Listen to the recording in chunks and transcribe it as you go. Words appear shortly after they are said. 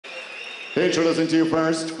Introducing to you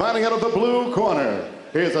first, fighting out of the blue corner.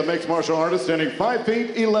 He is a mixed martial artist standing 5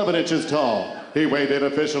 feet 11 inches tall. He weighed in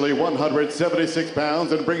officially 176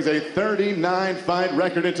 pounds and brings a 39-fight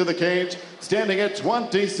record into the cage, standing at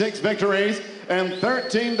 26 victories and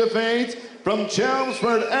 13 defeats. From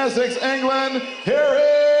Chelmsford, Essex, England, here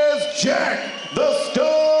is Jack the Stone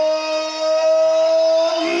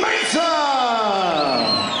Mason!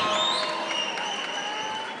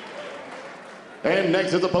 And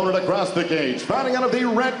next his opponent across the cage, fighting out of the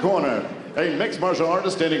red corner, a mixed martial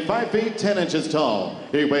artist standing 5 feet 10 inches tall.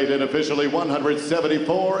 He weighed in officially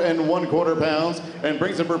 174 1/4 pounds and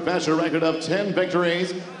brings a professional record of 10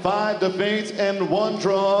 victories, 5 defeats, and 1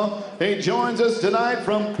 draw. He joins us tonight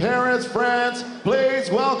from Paris, France. Please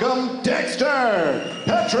welcome Dexter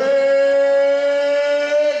Patrick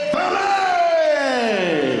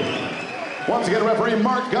Vallee! Once again, referee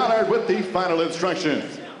Mark Goddard with the final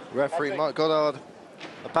instructions. Referee Mark Goddard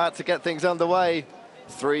about to get things underway.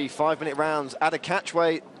 3 5-minute rounds at a catch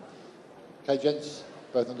weight. Okay, gents,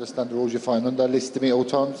 both understand the rules you're fighting under. Listen to me at all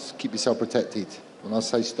times. Keep yourself protected. When I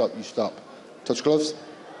say stop, you stop. Touch gloves.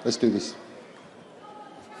 Let's do this.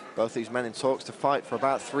 Both these men in talks to fight for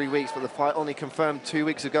about 3 weeks, but the fight only confirmed 2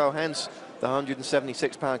 weeks ago, hence the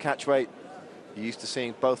 176-pound catch weight. You're used to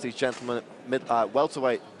seeing both these gentlemen at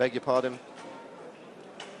welterweight, beg your pardon.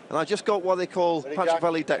 And I just got what they call Patrick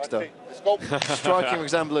Vallee Dexter. Striking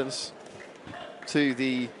resemblance to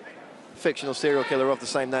the fictional serial killer of the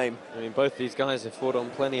same name. I mean, both these guys have fought on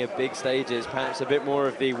plenty of big stages, perhaps a bit more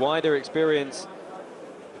of the wider experience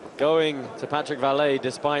going to Patrick Vallee,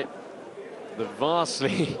 despite the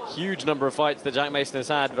vastly huge number of fights that Jack Mason has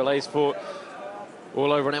had. Vallee's fought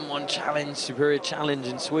all over an M1 Challenge, Superior Challenge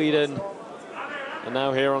in Sweden, and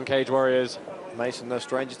now here on Cage Warriors. Mason, no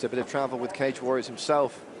stranger to a bit of travel with Cage Warriors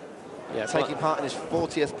himself. Yeah, taking part in his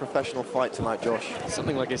 40th professional fight tonight, Josh.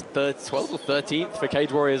 Something like his 12th or 13th for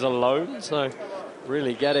Cage Warriors alone, so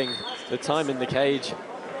really getting the time in the cage.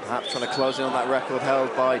 Perhaps trying to close in on that record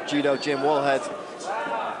held by Judo Jim Wallhead,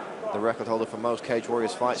 the record holder for most Cage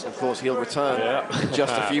Warriors fights, and of course he'll return in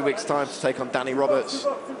just a few weeks' time to take on Danny Roberts.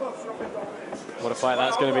 What a fight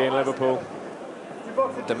that's going to be in Liverpool.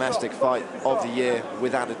 Domestic fight of the year,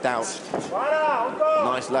 without a doubt.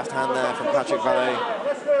 Nice left hand there from Patrick Vallee.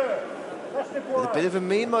 With a bit of a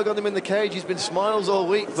mean mug on him in the cage. He's been smiles all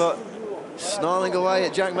week, but snarling away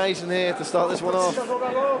at Jack Mason here to start this one off.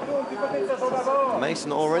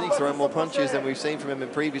 Mason already throwing more punches than we've seen from him in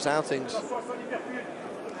previous outings.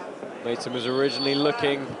 Mason was originally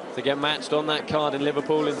looking to get matched on that card in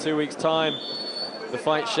Liverpool in 2 weeks' time. The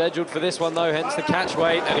fight scheduled for this one, though, hence the catch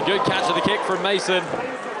weight, and a good catch of the kick from Mason.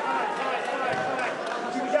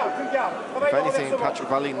 If anything, Patrick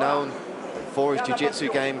Vallee known for his jiu-jitsu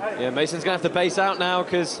game. Yeah, Mason's going to have to base out now,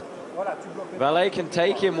 because Vallee can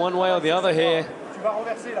take him one way or the other here.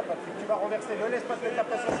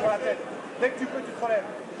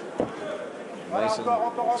 Mason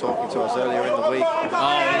talking to us earlier in the week.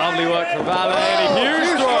 Oh, lovely work from Vallee, and a huge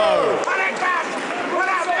throw!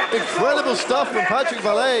 Incredible stuff from Patrick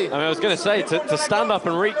Vallee. I mean, I was going to say, to stand up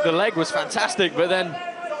and reach the leg was fantastic, but then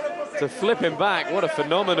to flip him back, what a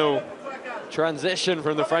phenomenal transition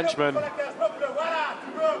from the Frenchman.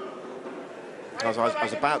 I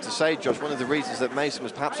was about to say, Josh, one of the reasons that Mason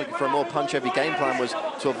was perhaps looking for a more punch-heavy game plan was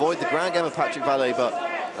to avoid the ground game of Patrick Vallee, but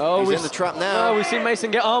he's in the trap now. Oh, we've seen Mason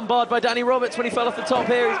get armbarred by Danny Roberts when he fell off the top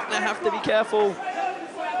here. He's going to have to be careful.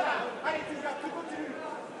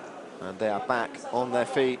 And they are back on their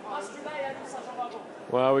feet.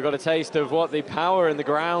 Well, we got a taste of what the power in the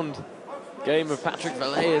ground game of Patrick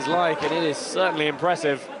Vallee is like, and it is certainly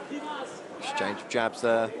impressive. Exchange of jabs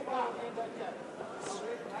there.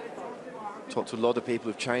 Talked to a lot of people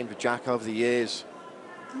who've trained with Jack over the years.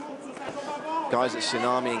 Guys at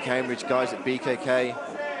Tsunami in Cambridge, guys at BKK.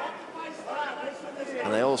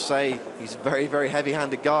 And they all say he's a very, very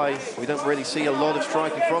heavy-handed guy. We don't really see a lot of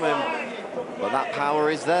striking from him, but that power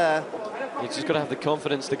is there. He's just got to have the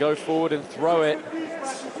confidence to go forward and throw it.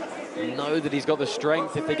 And know that he's got the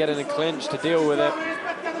strength if they get in a clinch to deal with it.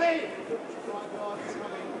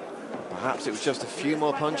 Perhaps it was just a few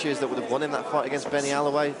more punches that would have won him that fight against Benny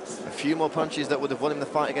Alloway. A few more punches that would have won him the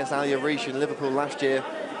fight against Ali Arish in Liverpool last year.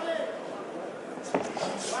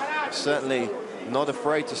 Certainly not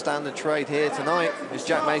afraid to stand and trade here tonight is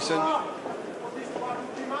Jack Mason.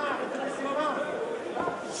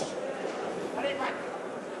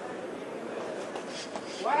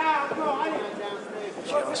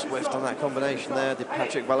 Just swift on that combination there, did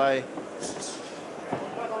Patrick Vallee.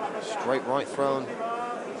 Straight right thrown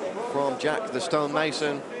from Jack the Stone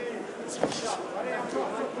Mason.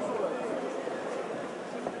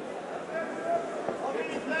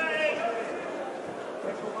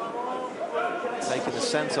 taking the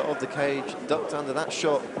center of the cage, ducked under that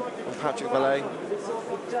shot from Patrick Vallee.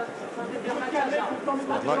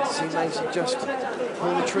 I'd like to see Mason just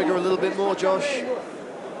pull the trigger a little bit more, Josh. Yeah,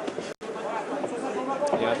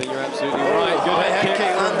 I think you're absolutely right. Good head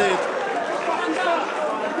kick landed.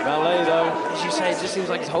 Vallee, though, as you say, it just seems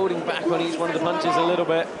like he's holding back on each one of the punches a little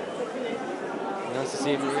bit. Nice to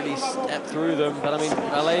see him really step through them, but I mean,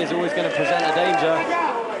 Vallee is always going to present a danger.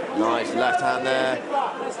 Nice left hand there,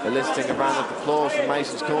 eliciting a round of applause from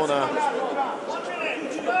Mason's corner.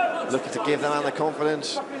 Looking to give the man the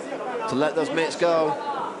confidence to let those mitts go.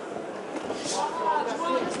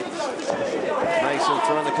 Mason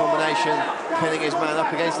throwing the combination, pinning his man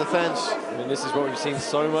up against the fence. I mean, this is what we've seen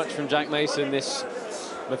so much from Jack Mason, this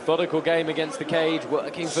methodical game against the cage,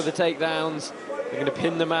 working for the takedowns. They're going to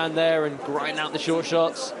pin the man there and grind out the short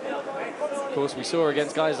shots. Of course, we saw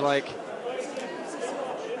against guys like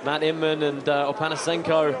Matt Inman and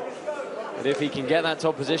Opanasenko that if he can get that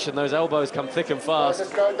top position, those elbows come thick and fast.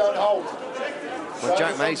 When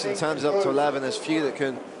Jack Mason turns up to 11, there's few that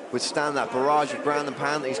can withstand that barrage of ground and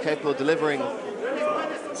pound that he's capable of delivering. And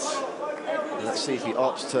let's see if he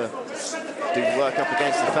opts to do the work up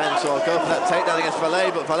against the fence. So I'll go for that takedown against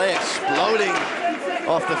Vallee, but Vallee exploding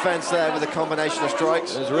off the fence there with a combination of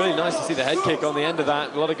strikes. It was really nice to see the head kick on the end of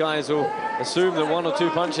that. A lot of guys will assume that 1 or 2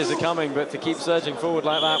 punches are coming, but to keep surging forward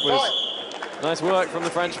like that was nice work from the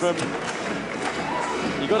Frenchman.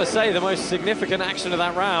 You've got to say the most significant action of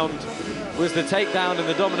that round was the takedown in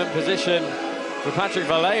the dominant position for Patrick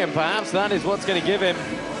Vallee, and perhaps that is what's going to give him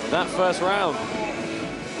that first round.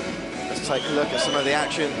 Let's take a look at some of the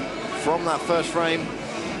action from that first frame.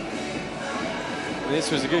 This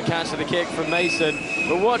was a good catch of the kick from Mason,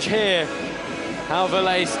 but watch here how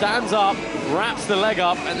Vallee stands up, wraps the leg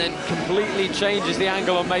up, and then completely changes the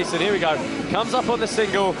angle on Mason. Here we go, comes up on the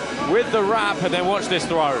single with the wrap, and then watch this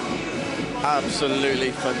throw.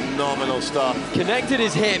 Absolutely phenomenal stuff. Connected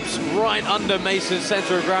his hips right under Mason's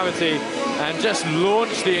center of gravity and just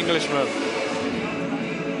launched the Englishman.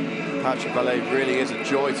 Patrick Vallee really is a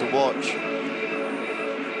joy to watch.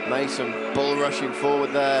 Mason bull rushing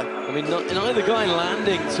forward there. I mean, neither guy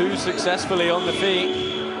landing too successfully on the feet.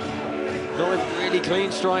 Not with really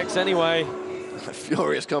clean strikes anyway. A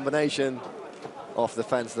furious combination off the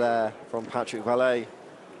fence there from Patrick Vallee.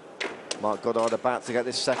 Mark Goddard about to get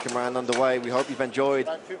this second round underway. We hope you've enjoyed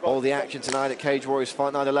all the action tonight at Cage Warriors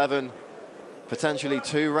Fight Night 11. Potentially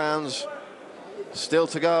 2 rounds still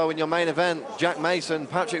to go in your main event. Jack Mason,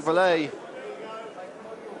 Patrick Vallee.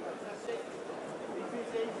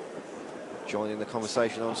 Joining the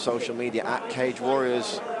conversation on social media at Cage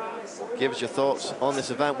Warriors. Give us your thoughts on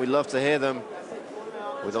this event. We'd love to hear them.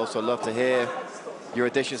 We'd also love to hear your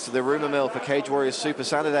additions to the rumour mill for Cage Warriors Super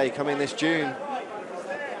Saturday coming this June.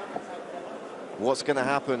 What's going to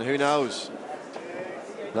happen? Who knows?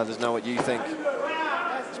 Let us know what you think.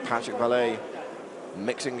 It's Patrick Vallee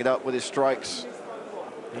mixing it up with his strikes.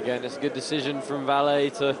 Again, it's a good decision from Vallee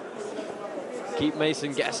to keep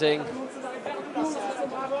Mason guessing.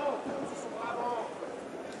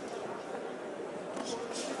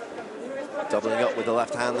 Doubling up with the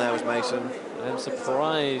left hand there was Mason. I'm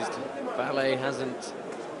surprised Vallee hasn't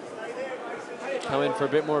come in for a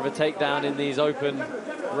bit more of a takedown in these open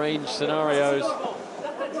range scenarios.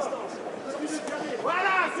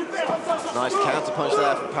 Nice counter punch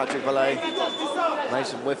there from Patrick Vallee.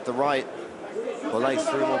 Mason whiffed the right. Vallee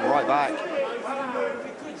threw him right back.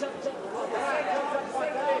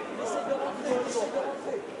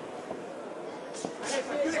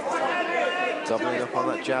 Doubling up on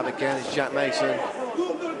that jab again is Jack Mason.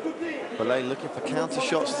 Vallee looking for counter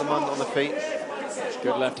shots at the moment on the feet.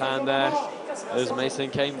 Good left hand there as Mason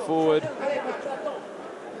came forward.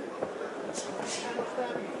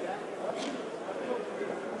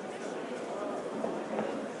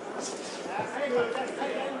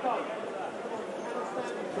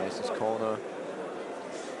 Mason's corner,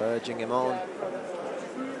 urging him on.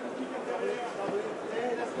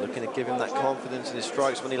 Looking to give him that confidence in his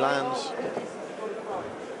strikes when he lands.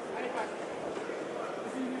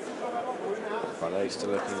 Vallee still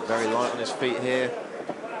looking very light on his feet here.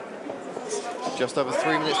 Just over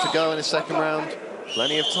 3 minutes to go in his second round.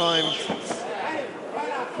 Plenty of time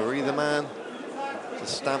for either man to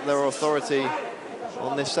stamp their authority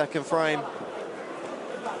on this second frame.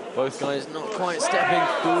 Both guys not quite stepping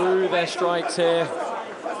through their strikes here.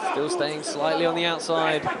 Still staying slightly on the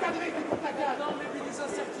outside.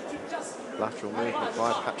 Lateral movement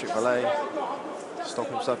by Patrick Vallee. Stop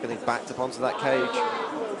himself getting backed up onto that cage.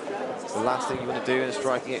 The last thing you want to do in a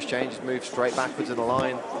striking exchange is move straight backwards in the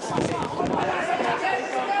line.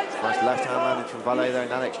 Nice left hand landing from Vallee there in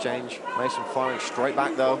that exchange. Mason firing straight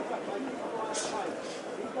back though.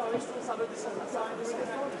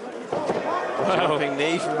 Jumping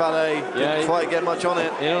knee from Vallee. Didn't quite get much on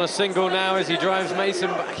it. In on a single now as he drives Mason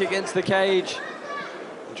back against the cage.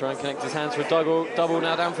 And try and connect his hands for a double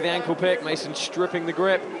now down for the ankle pick. Mason stripping the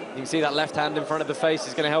grip. You can see that left hand in front of the face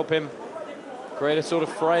is going to help him create a sort of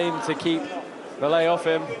frame to keep Vallee off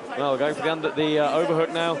him. Well, going for the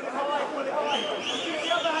overhook now.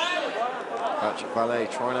 Patrick Vallee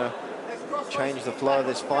trying to change the flow of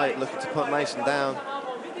this fight, looking to put Mason down.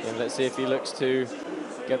 And let's see if he looks to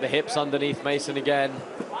get the hips underneath Mason again.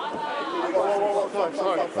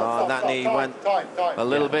 Oh, and that knee went a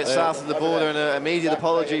little bit south of the border, and an immediate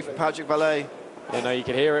apology from Patrick Vallee. You know, you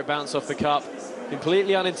could hear it bounce off the cup.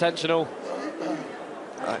 Completely unintentional.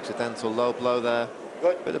 Accidental low blow there.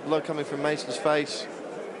 Bit of blood coming from Mason's face.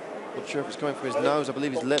 Not sure if it's coming from his nose. I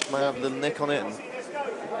believe his lip may have a little nick on it. And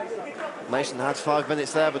Mason had 5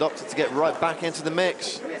 minutes there, but opted to get right back into the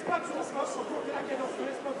mix.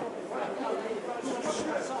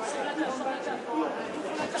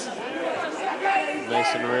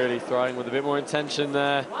 Mason really throwing with a bit more intention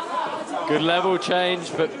there. Good level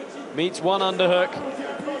change, but meets one underhook.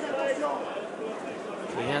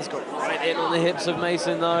 He has got right in on the hips of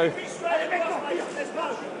Mason, though.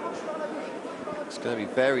 It's going to be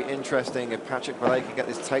very interesting if Patrick Vallee can get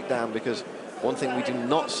this takedown, because one thing we do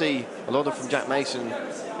not see a lot of from Jack Mason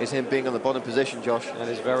is him being on the bottom position, Josh. That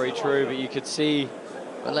is very true, but you could see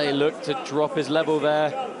Vallee look to drop his level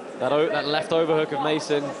there. That left overhook of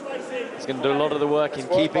Mason is going to do a lot of the work in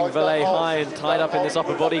keeping Vallee high and tied up in this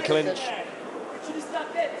upper body clinch.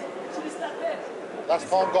 Last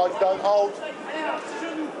time, guys, don't hold.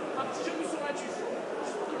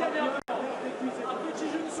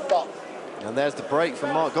 Stop. And there's the break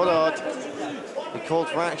from Mark Goddard. He called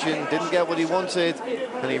for action, didn't get what he wanted,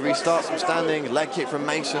 and he restarts from standing. Leg kick from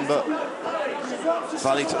Mason, but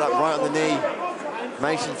Vallee took that right on the knee.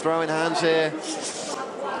 Mason throwing hands here.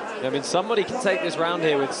 I mean, somebody can take this round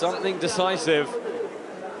here with something decisive.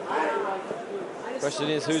 Question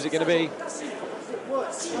is, who's it going to be?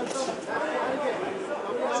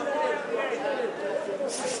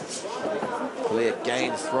 Vallee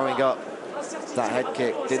again throwing up that head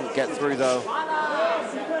kick. Didn't get through, though.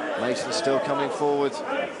 Mason still coming forward,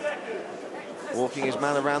 walking his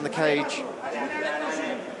man around the cage.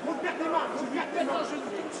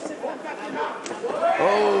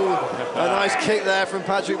 Oh, a nice kick there from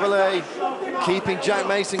Patrick Vallee, keeping Jack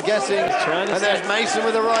Mason guessing. And there's Mason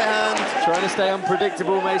with the right hand. Trying to stay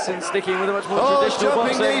unpredictable, Mason sticking with a much more traditional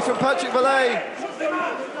jumping boxing. knee from Patrick Vallee.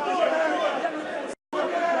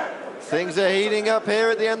 Things are heating up here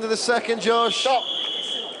at the end of the second, Josh. Stop.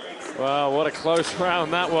 Wow, what a close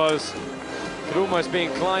round that was. Could almost be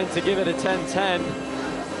inclined to give it a 10-10.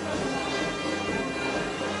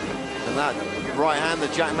 And that right hand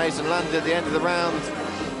that Jack Mason landed at the end of the round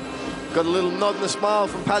got a little nod and a smile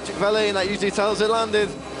from Patrick Vallee, and that usually tells it landed.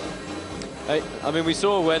 Hey, I mean, we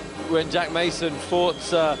saw when Jack Mason fought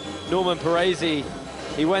Norman Paresi,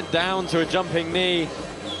 he went down to a jumping knee.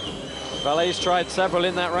 Vallee's tried several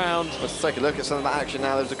in that round. Let's take a look at some of that action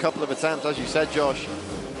now. There's a couple of attempts, as you said, Josh,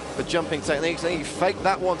 for jumping techniques. I think he faked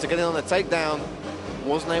that one to get in on a takedown.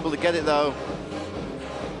 Wasn't able to get it, though.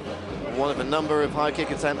 One of a number of high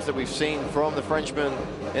kick attempts that we've seen from the Frenchman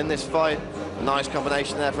in this fight. Nice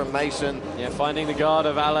combination there from Mason. Yeah, finding the guard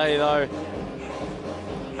of Vallee, though.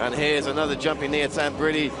 And here's another jumping knee attempt.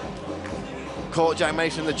 Really caught Jack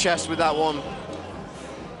Mason in the chest with that one.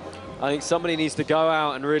 I think somebody needs to go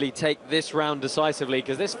out and really take this round decisively,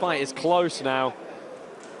 because this fight is close now.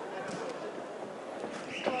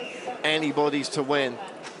 Anybody's to win.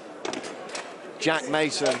 Jack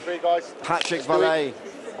Mason, Patrick Vallee.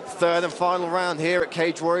 Third and final round here at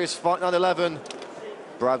Cage Warriors Fight Night 11.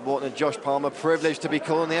 Brad Wharton and Josh Palmer, privileged to be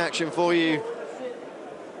calling the action for you.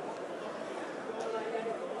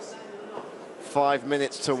 5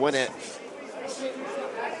 minutes to win it.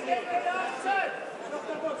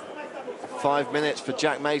 5 minutes for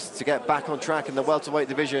Jack Mason to get back on track in the welterweight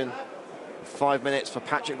division. 5 minutes for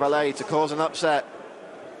Patrick Vallee to cause an upset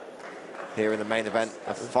here in the main event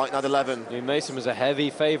of Fight Night 11. I mean, Mason was a heavy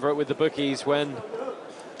favourite with the bookies when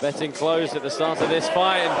betting closed at the start of this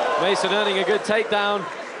fight, and Mason earning a good takedown.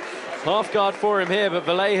 Half guard for him here, but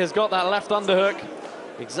Vallee has got that left underhook.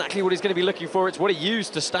 Exactly what he's going to be looking for. It's what he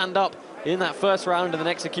used to stand up in that first round and then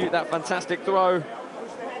execute that fantastic throw.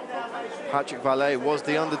 Patrick Vallee was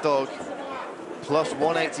the underdog, plus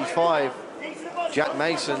 185. Jack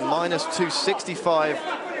Mason, minus 265.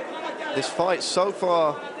 This fight so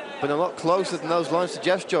far been a lot closer than those lines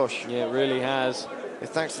suggest, Josh. Yeah, it really has.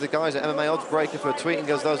 It's thanks to the guys at MMA Oddsbreaker for tweeting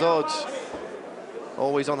us those odds.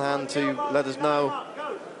 Always on hand to let us know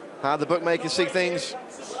how the bookmakers see things.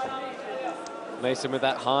 Mason with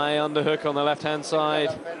that high underhook on the left-hand side.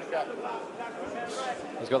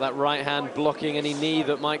 He's got that right hand blocking any knee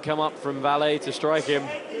that might come up from Vallee to strike him.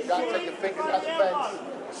 Take your fingers out the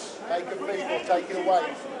fence. Make a feed or take it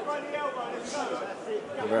away.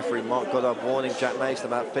 The referee Mark Goddard warning Jack Mason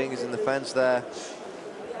about fingers in the fence there.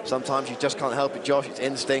 Sometimes you just can't help it, Josh. It's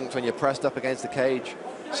instinct when you're pressed up against the cage.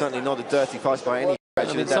 Certainly not a dirty fight by any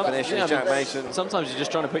stretch of the definition, yeah, Jack Mason. Sometimes you're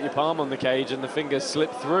just trying to put your palm on the cage and the fingers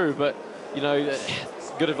slip through, but, you know,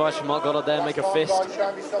 good advice from Mark Goddard there, make a fist.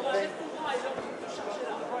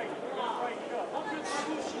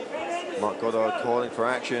 Mark Goddard calling for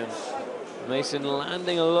action. Mason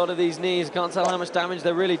landing a lot of these knees. Can't tell how much damage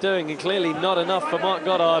they're really doing, and clearly not enough for Mark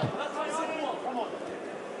Goddard.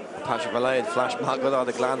 Patrick Vallee had flashed Mark Goddard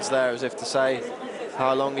a glance there as if to say,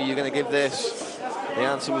 how long are you going to give this? The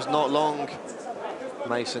answer was not long.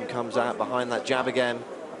 Mason comes out behind that jab again.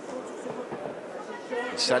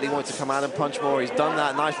 He said he wanted to come out and punch more. He's done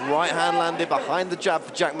that. Nice right hand landed behind the jab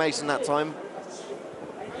for Jack Mason that time.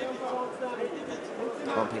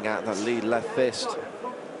 Pumping out that lead left fist.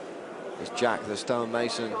 It's Jack the Stone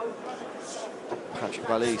Mason. Patrick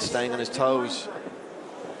Vallee staying on his toes.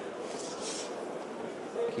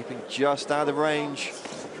 Keeping just out of range.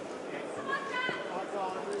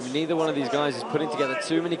 Neither one of these guys is putting together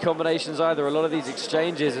too many combinations either. A lot of these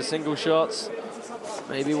exchanges are single shots,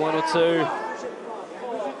 maybe one or two.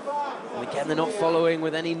 And again, they're not following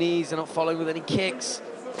with any knees, they're not following with any kicks,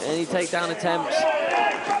 any takedown attempts.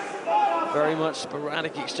 Very much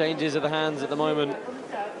sporadic exchanges of the hands at the moment.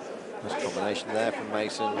 Nice combination there from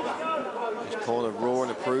Mason. His corner roar in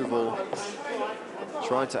approval.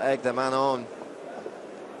 Trying to egg the man on.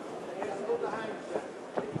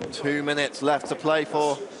 2 minutes left to play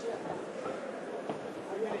for.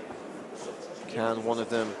 Can one of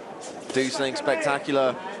them do something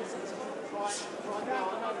spectacular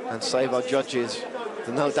and save our judges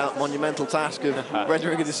the no doubt monumental task of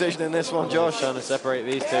rendering a decision in this one, Josh? Trying to separate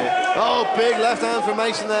these two. Oh, big left hand from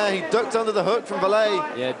Mason there. He ducked under the hook from Vallee.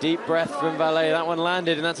 Yeah, deep breath from Vallee. That one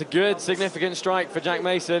landed, and that's a good, significant strike for Jack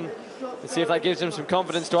Mason. Let's see if that gives him some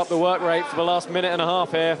confidence to up the work rate for the last minute and a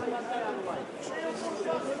half here.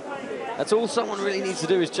 That's all someone really needs to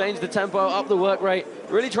do, is change the tempo, up the work rate,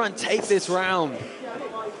 really try and take this round.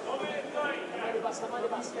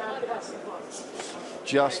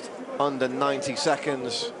 Just under 90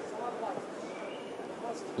 seconds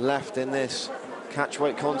left in this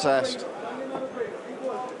catchweight contest.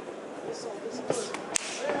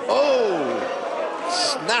 Oh,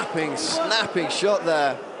 snapping shot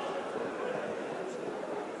there.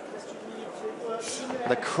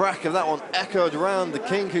 The crack of that one echoed around the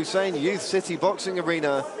King Hussein Youth City Boxing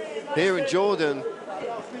Arena here in Jordan.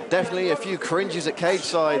 Definitely a few cringes at cage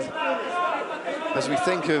side as we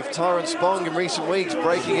think of Tyrone Spong in recent weeks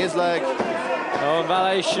breaking his leg. Oh, and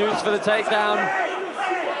Vallee shoots for the takedown.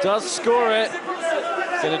 Does score it.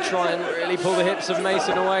 Going to try and really pull the hips of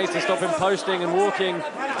Mason away to stop him posting and walking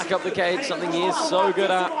back up the cage, something he is so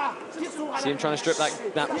good at. See him trying to strip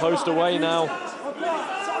that post away now.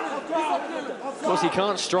 Of course, he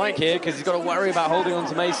can't strike here because he's got to worry about holding on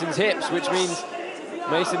to Mason's hips, which means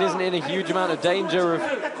Mason isn't in a huge amount of danger of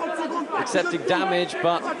accepting damage,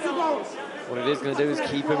 but what it is going to do is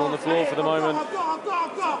keep him on the floor for the moment.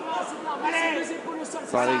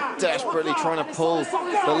 Vallee desperately trying to pull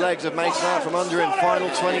the legs of Mason out from under him. Final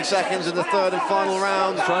 20 seconds in the third and final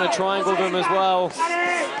round. Trying to triangle them as well.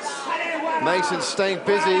 Mason staying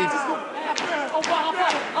busy.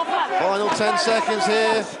 Final 10 seconds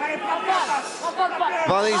here.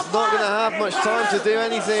 Vallee's not going to have much time to do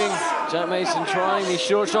anything. Jack Mason trying these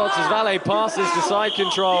short shots as Vallee passes to side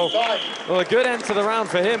control. Well, a good end to the round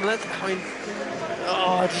for him.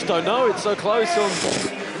 I just don't know. It's so close.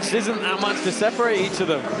 There isn't that much to separate each of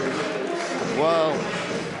them. Well,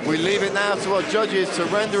 we leave it now to our judges to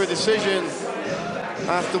render a decision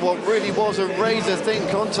after what really was a razor-thin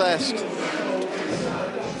contest.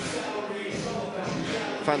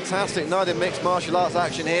 Fantastic night of mixed martial arts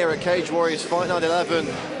action here at Cage Warriors Fight Night 11.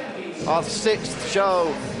 Our 6th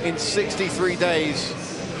show in 63 days.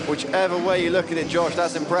 Whichever way you look at it, Josh,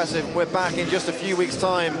 that's impressive. We're back in just a few weeks'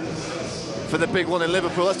 time for the big one in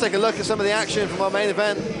Liverpool. Let's take a look at some of the action from our main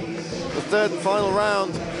event, the third and final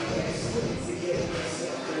round.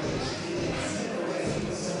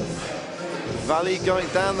 Vallee going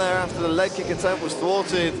down there after the leg kick attempt was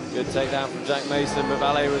thwarted. Good takedown from Jack Mason, but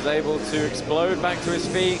Vallee was able to explode back to his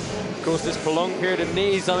feet. Of course, this prolonged period of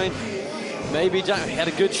knees, I mean, maybe Jack had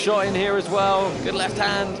a good shot in here as well. Good left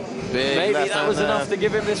hand. Big maybe left that was hand enough to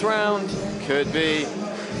give him this round. Could be.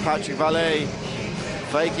 Patrick Vallee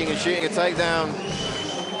faking and shooting a takedown.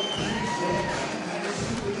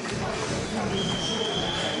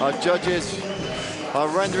 Our judges are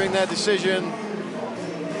rendering their decision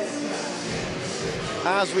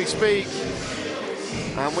as we speak,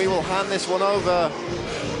 and we will hand this one over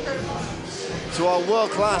to our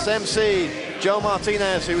world-class MC, Joe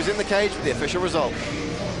Martinez, who was in the cage with the official result.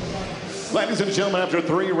 Ladies and gentlemen, after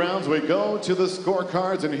 3 rounds, we go to the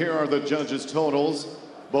scorecards, and here are the judges' totals.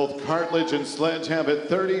 Both Cartledge and Sledge have it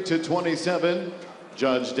 30-27.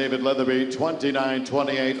 Judge David Leatherby,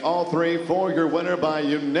 29-28. All three for your winner by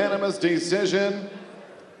unanimous decision,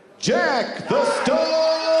 Jack the Stone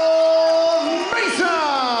Mason!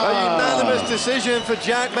 A unanimous decision for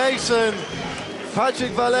Jack Mason.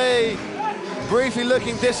 Patrick Vallee briefly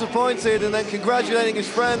looking disappointed and then congratulating his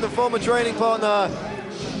friend and former training partner.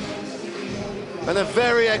 And a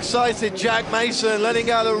very excited Jack Mason letting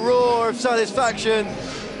out a roar of satisfaction.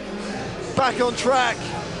 Back on track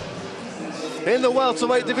in the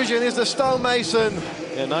welterweight division is the Stone Mason.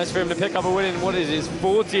 Yeah, nice for him to pick up a win in what is his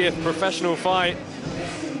 40th professional fight.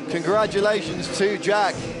 Congratulations to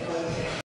Jack.